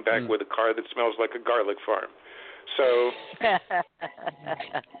I'm coming back with a car that smells like a garlic farm. So,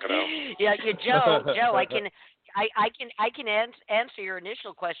 Yeah, Joe, I can answer your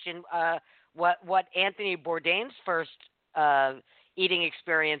initial question. What Anthony Bourdain's first eating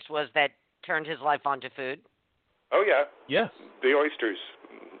experience was that turned his life onto food? Oh yeah, yes, the oysters.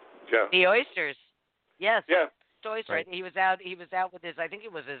 Yeah, the oysters. Yes. Yeah. Oysters. Right. He was out with I think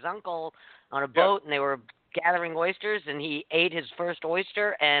it was his uncle on a boat, and they were gathering oysters, and he ate his first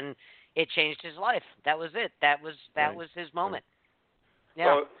oyster, and it changed his life. That was it. That was his moment.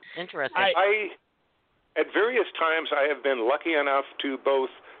 Yeah, well, interesting. I at various times I have been lucky enough to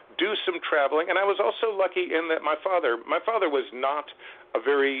both do some traveling, and I was also lucky in that my father was not a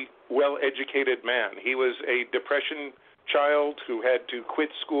very well-educated man. He was a Depression child who had to quit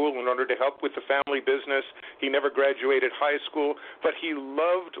school in order to help with the family business. He never graduated high school, but he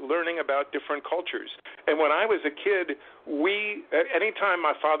loved learning about different cultures. And when I was a kid, anytime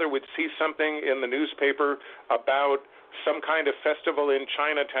my father would see something in the newspaper about some kind of festival in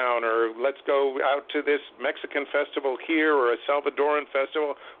Chinatown, or let's go out to this Mexican festival here, or a Salvadoran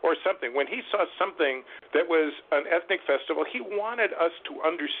festival, or something. When he saw something that was an ethnic festival, he wanted us to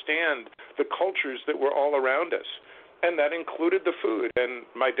understand the cultures that were all around us, and that included the food. And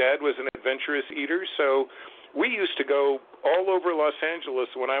my dad was an adventurous eater, so we used to go all over Los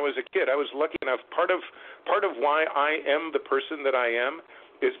Angeles when I was a kid. I was lucky enough. Part of why I am the person that I am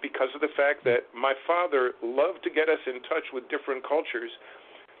is because of the fact that my father loved to get us in touch with different cultures.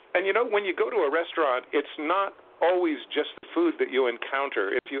 And, when you go to a restaurant, it's not always just the food that you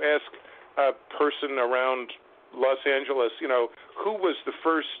encounter. If you ask a person around Los Angeles, who was the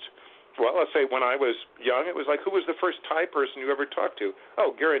first, well, let's say when I was young, it was like, who was the first Thai person you ever talked to?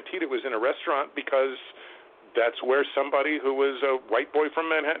 Oh, guaranteed it was in a restaurant, because that's where somebody who was a white boy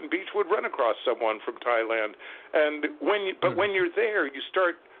from Manhattan Beach would run across someone from Thailand. And when you're there, you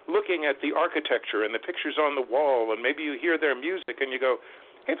start looking at the architecture and the pictures on the wall, and maybe you hear their music and you go,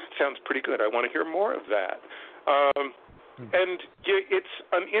 hey, that sounds pretty good. I want to hear more of that. And it's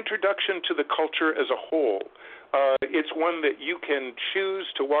an introduction to the culture as a whole. It's one that you can choose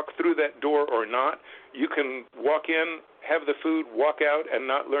to walk through that door or not. You can walk in, have the food, walk out, and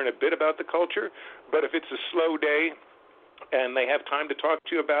not learn a bit about the culture. But if it's a slow day and they have time to talk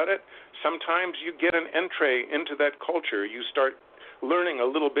to you about it, sometimes you get an entree into that culture. You start learning a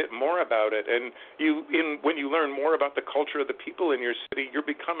little bit more about it. And when you learn more about the culture of the people in your city, you're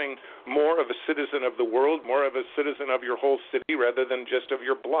becoming more of a citizen of the world, more of a citizen of your whole city rather than just of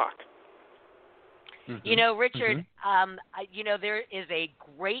your block. Mm-hmm. Richard, there is a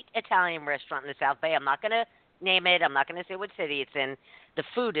great Italian restaurant in the South Bay. I'm not going to name it. I'm not going to say what city it's in. The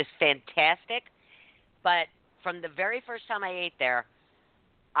food is fantastic. But from the very first time I ate there,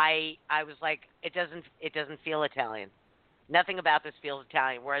 I was like, it doesn't feel Italian. Nothing about this feels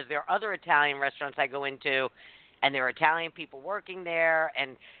Italian. Whereas there are other Italian restaurants I go into, and there are Italian people working there,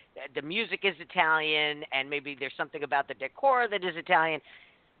 and the music is Italian, and maybe there's something about the decor that is Italian.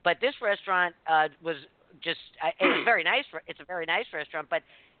 But this restaurant was just it's very nice. It's a very nice restaurant, but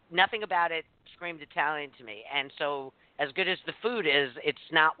nothing about it screamed Italian to me. And so, as good as the food is, it's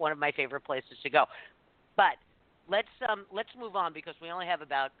not one of my favorite places to go. But let's move on, because we only have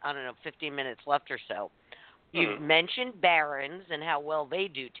about 15 minutes left or so. You've mentioned Barron's and how well they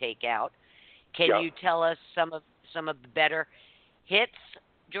do takeout. Can you tell us some of the better hits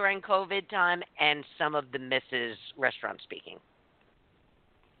during COVID time and some of the misses, restaurant speaking?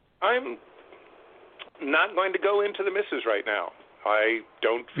 I'm not going to go into the misses right now. I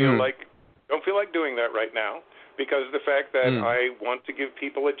don't feel like doing that right now, because of the fact that I want to give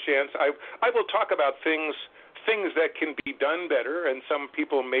people a chance. I will talk about things that can be done better, and some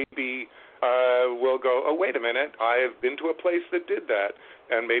people maybe will go, oh, wait a minute, I've been to a place that did that,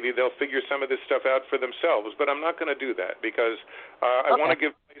 and maybe they'll figure some of this stuff out for themselves. But I'm not going to do that, because I want to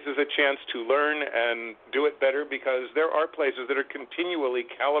give places a chance to learn and do it better, because there are places that are continually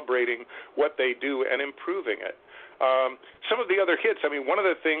calibrating what they do and improving it. Some of the other hits, one of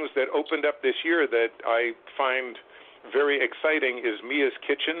the things that opened up this year that I find very exciting is Mia's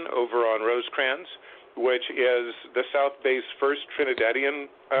Kitchen over on Rosecrans, which is the South Bay's first Trinidadian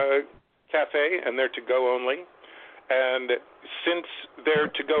cafe, and they're to-go only. And since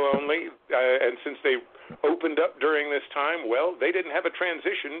they're to-go only, and since they opened up during this time, well, they didn't have a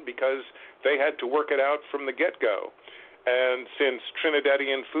transition because they had to work it out from the get-go. And since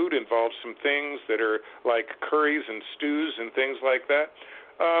Trinidadian food involves some things that are like curries and stews and things like that,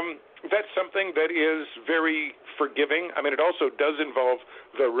 that's something that is very forgiving. It also does involve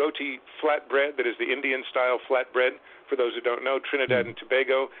the roti flatbread, that is the Indian-style flatbread. For those who don't know, Trinidad and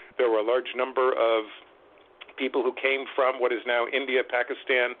Tobago, there were a large number of people who came from what is now India,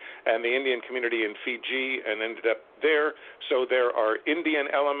 Pakistan, and the Indian community in Fiji and ended up there. So there are Indian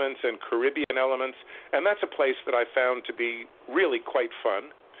elements and Caribbean elements, and that's a place that I found to be really quite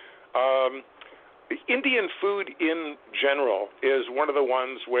fun. Indian food in general is one of the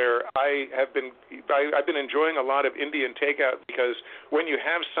ones where I've been enjoying a lot of Indian takeout, because when you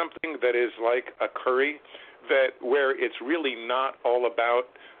have something that is like a curry, where it's really not all about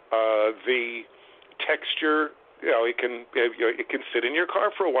the texture, it can sit in your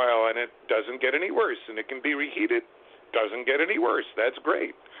car for a while and it doesn't get any worse, and it can be reheated, doesn't get any worse. That's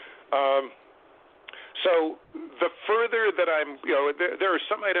great. So the further that I'm, there are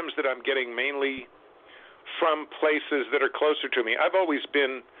some items that I'm getting mainly from places that are closer to me. I've always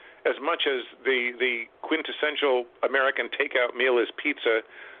been as much as the quintessential American takeout meal is pizza,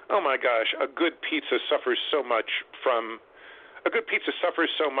 oh my gosh, a good pizza suffers so much from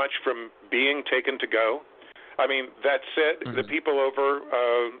being taken to go. I mean, that said, the people over,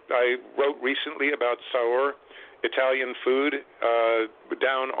 I wrote recently about Saur Italian food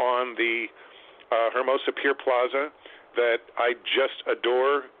down on the Hermosa Pier Plaza that I just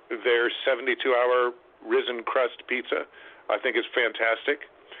adore. Their 72-hour risen crust pizza, I think, is fantastic.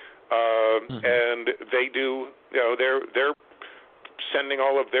 And they do, they're sending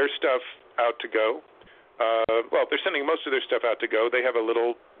all of their stuff out to go. They're sending most of their stuff out to go. They have a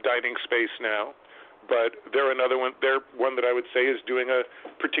little dining space now, but they're another one. They're one that I would say is doing a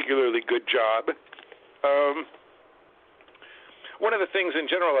particularly good job. One of the things in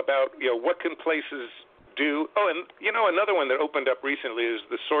general about, what can places do? Oh, and, another one that opened up recently is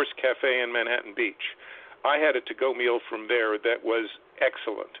the Source Cafe in Manhattan Beach. I had a to-go meal from there that was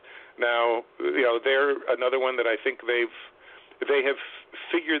excellent. Now, they're another one that I think they have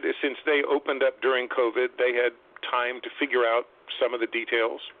figured this since they opened up during COVID. They had time to figure out some of the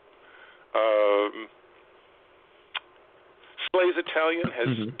details. Slay's Italian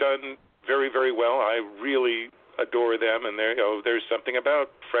has done very, very well. I really adore them, and there's something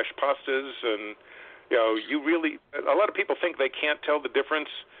about fresh pastas, and a lot of people think they can't tell the difference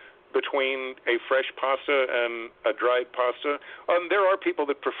between a fresh pasta and a dried pasta. There are people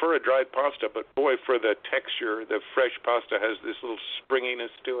that prefer a dried pasta, but boy, for the texture, the fresh pasta has this little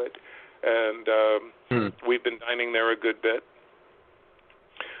springiness to it, and we've been dining there a good bit.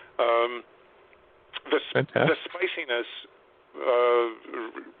 The spiciness,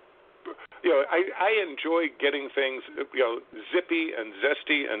 I enjoy getting things, zippy and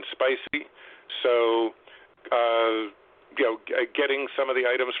zesty and spicy. So, getting some of the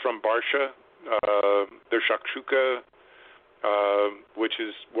items from Barsha, their shakshuka, which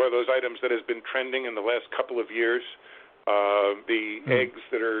is one of those items that has been trending in the last couple of years. The eggs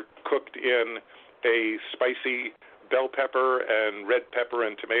that are cooked in a spicy bell pepper and red pepper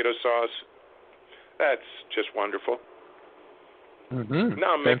and tomato sauce. That's just wonderful.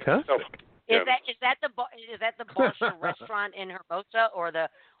 Now I'm making myself. Is that the Barsha restaurant in Hermosa or the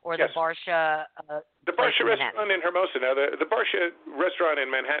Barsha? The Barsha restaurant in Hermosa. Now the Barsha restaurant in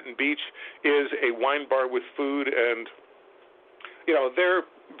Manhattan Beach is a wine bar with food, and you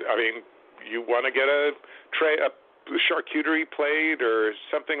want to get a charcuterie plate or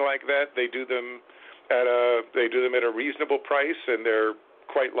something like that. They do them at a reasonable price, and they're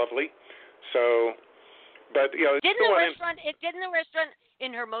quite lovely. So, but didn't the restaurant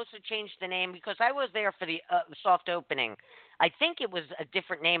in Hermosa change the name? Because I was there for the soft opening. I think it was a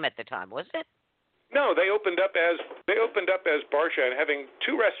different name at the time, was it? No, they opened up as Barsha, and having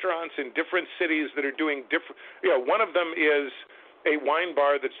two restaurants in different cities that are doing different. One of them is a wine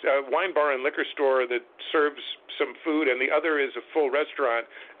bar and liquor store that serves some food, and the other is a full restaurant.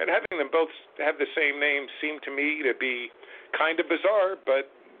 And having them both have the same name seemed to me to be kind of bizarre,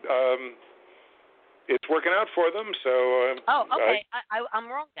 but it's working out for them. So. Okay. I'm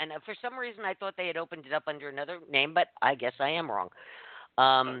wrong. And for some reason, I thought they had opened it up under another name, but I guess I am wrong.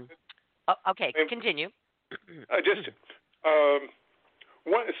 Okay, continue. Some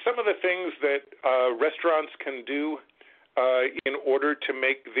of the things that restaurants can do in order to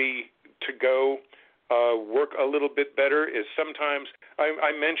make the to-go work a little bit better is sometimes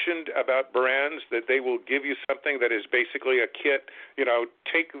I mentioned about brands that they will give you something that is basically a kit.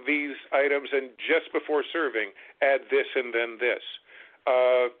 Take these items and just before serving, add this and then this.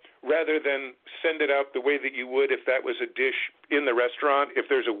 Rather than send it out the way that you would if that was a dish in the restaurant, if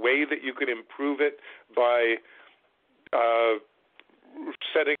there's a way that you could improve it by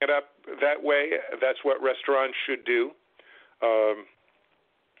setting it up that way, that's what restaurants should do.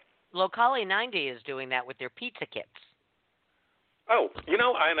 Locale 90 is doing that with their pizza kits. Oh,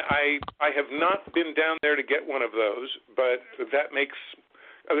 I have not been down there to get one of those, but that makes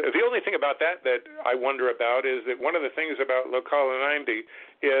the only thing about that I wonder about is that one of the things about Locale 90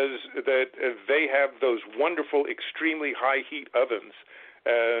 is that they have those wonderful, extremely high heat ovens,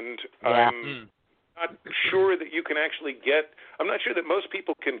 and I'm not sure that you can actually I'm not sure that most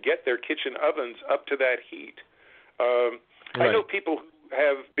people can get their kitchen ovens up to that heat. I know people who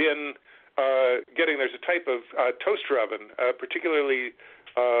have been there's a type of toaster oven, particularly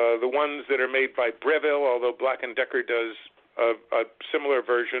the ones that are made by Breville, although Black & Decker does a similar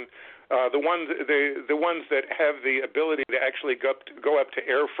version. The ones that have the ability to actually go up to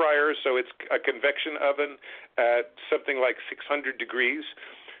air fryers, so it's a convection oven at something like 600 degrees.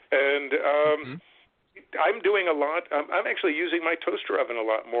 And I'm doing a lot. I'm actually using my toaster oven a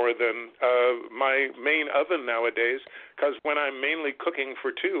lot more than my main oven nowadays, because when I'm mainly cooking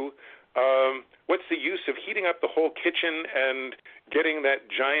for two, what's the use of heating up the whole kitchen and getting that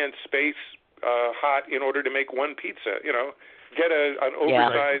giant space hot in order to make one pizza? You know, get an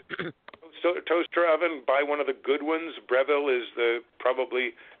oversized toaster oven, buy one of the good ones. Breville is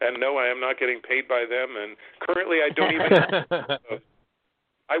probably, and no, I am not getting paid by them. And currently, I don't even.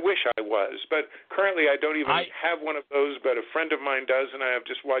 I wish I was, but currently I don't even have one of those. But a friend of mine does, and I have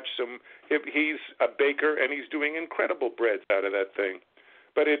just watched some. He's a baker, and he's doing incredible breads out of that thing.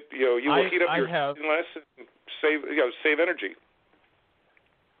 But you will heat up your kitchen less and save energy.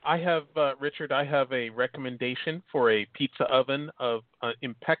 I have, Richard, I have a recommendation for a pizza oven of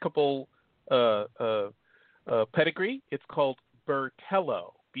impeccable pedigree. It's called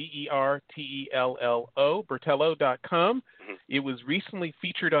Bertello, Bertello, Bertello.com. Mm-hmm. It was recently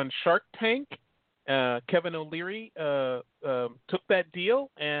featured on Shark Tank. Kevin O'Leary took that deal,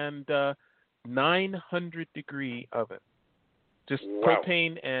 and 900-degree oven. Just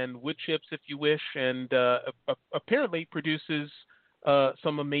propane and wood chips, if you wish, and apparently produces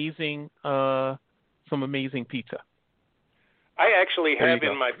some amazing pizza. I actually have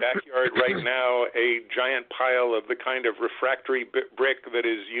in my backyard right now a giant pile of the kind of refractory brick that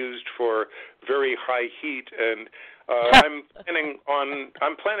is used for very high heat, and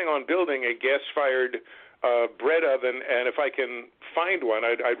I'm planning on building a gas-fired bread oven, and if I can find one,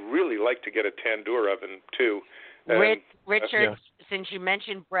 I'd really like to get a tandoor oven too. Richard, since you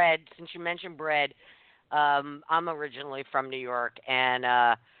mentioned bread, I'm originally from New York, and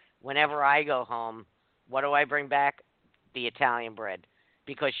whenever I go home, what do I bring back? The Italian bread,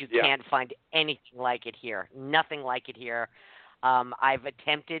 because you can't find anything like it here. Nothing like it here. I've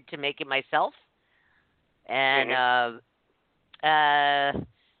attempted to make it myself, and it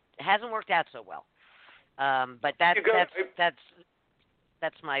hasn't worked out so well. But that's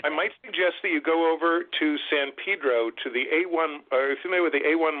my thing. I might suggest that you go over to San Pedro, to the A1. Are you familiar with the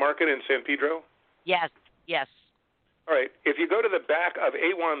A1 Market in San Pedro? Yes. All right. If you go to the back of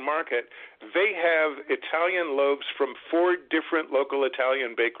A1 Market, they have Italian loaves from 4 different local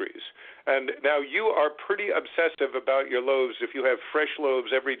Italian bakeries. And now you are pretty obsessive about your loaves if you have fresh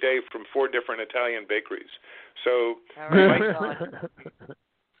loaves every day from 4 different Italian bakeries. So I'm going.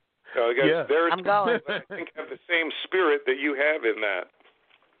 I think have the same spirit that you have in that.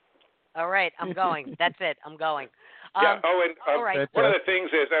 All right, I'm going. That's it. I'm going. All right. One of the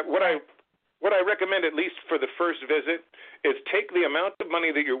things is that what I recommend, at least for the first visit, is take the amount of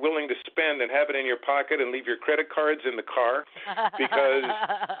money that you're willing to spend and have it in your pocket and leave your credit cards in the car, because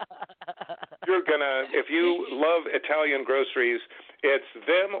you're gonna, if you love Italian groceries, it's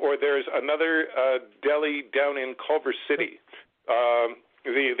them or there's another deli down in Culver City. The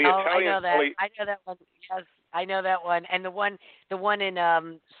Italian deli. I know that one. Yes, I know that one, and the one in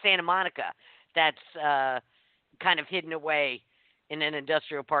Santa Monica that's kind of hidden away in an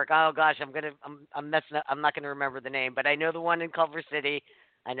industrial park. Oh gosh, I'm messing up. I'm not gonna remember the name, but I know the one in Culver City.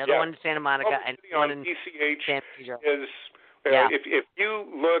 I know the one in Santa Monica, and the one in PCH San Pedro. is. If you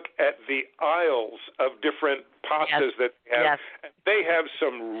look at the aisles of different pastas that they have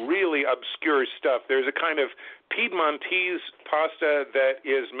some really obscure stuff. There's a kind of Piedmontese pasta that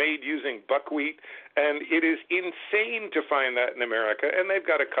is made using buckwheat, and it is insane to find that in America, and they've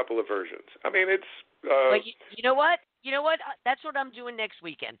got a couple of versions. I mean, it's... But you know what? That's what I'm doing next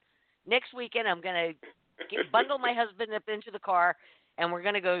weekend. Next weekend, I'm going to bundle my husband up into the car, and we're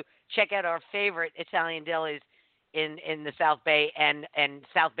going to go check out our favorite Italian delis in the South Bay and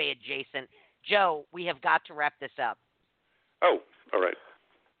South Bay adjacent. Joe, we have got to wrap this up. Oh, all right.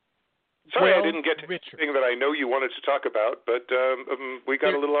 Sorry, I didn't get to anything that I know you wanted to talk about, but we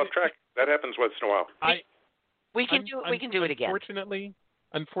got a little off track. That happens once in a while. We can do it again.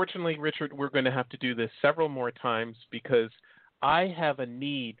 Unfortunately, Richard, we're going to have to do this several more times, because I have a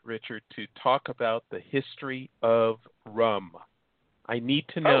need, Richard, to talk about the history of rum. I need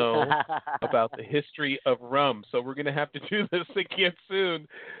to know about the history of rum, so we're going to have to do this again soon.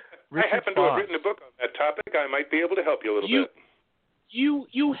 Richard I happen to have written a book on that topic. I might be able to help you a little bit.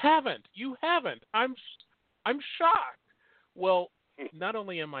 You haven't. I'm shocked. Well, not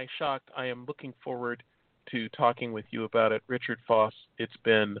only am I shocked, I am looking forward to talking with you about it. Richard Foss, it's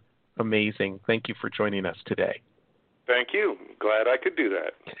been amazing. Thank you for joining us today. Thank you. Glad I could do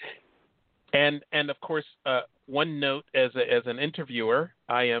that. And of course, one note as an interviewer,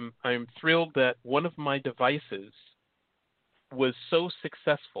 I'm thrilled that one of my devices was so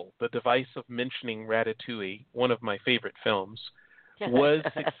successful. The device of mentioning Ratatouille, one of my favorite films, was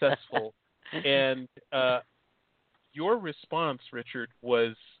successful. And your response, Richard,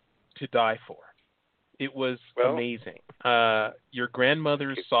 was to die for. It was amazing. Your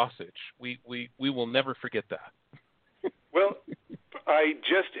grandmother's sausage. We will never forget that. Well, I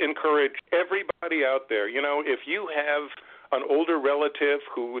just encourage everybody out there, if you have an older relative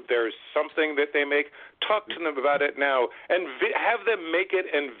who there's something that they make, talk to them about it now and have them make it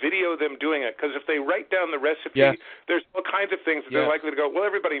and video them doing it. Because if they write down the recipe, there's all kinds of things that they're likely to go, well,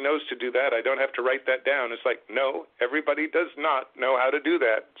 everybody knows to do that. I don't have to write that down. It's like, no, everybody does not know how to do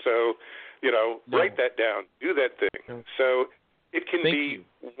that. So, write that down, do that thing. So it can be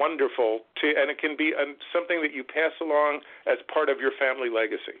wonderful, and it can be something that you pass along as part of your family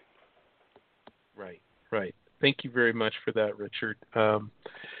legacy. Right. Thank you very much for that, Richard.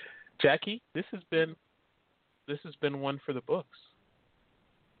 Jackie, this has been one for the books.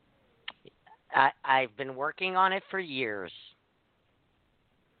 I've been working on it for years.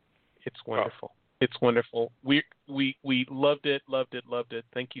 It's wonderful. It's wonderful. We loved it.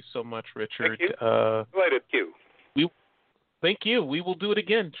 Thank you so much, Richard. Thank you. Delighted you. Thank you. We will do it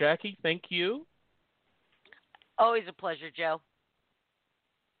again, Jackie. Thank you. Always a pleasure, Joe.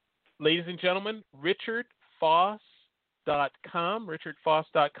 Ladies and gentlemen,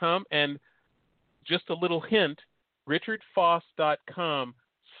 richardfoss.com, and just a little hint,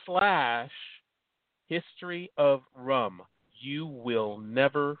 richardfoss.com/history of rum. You will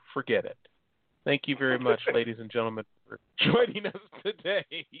never forget it. Thank you very much, ladies and gentlemen, for joining us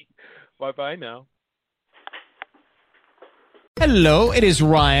today. Bye-bye now. Hello, it is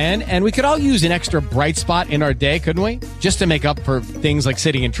Ryan, and we could all use an extra bright spot in our day, couldn't we? Just to make up for things like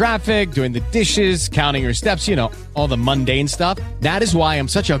sitting in traffic, doing the dishes, counting your steps, all the mundane stuff. That is why I'm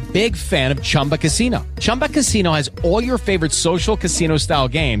such a big fan of Chumba Casino. Chumba Casino has all your favorite social casino-style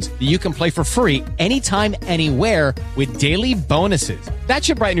games that you can play for free anytime, anywhere with daily bonuses. That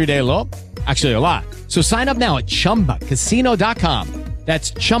should brighten your day a little. Actually, a lot. So sign up now at ChumbaCasino.com.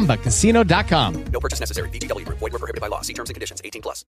 That's ChumbaCasino.com. No purchase necessary. VGW Group. Void where prohibited by law. See terms and conditions. 18+.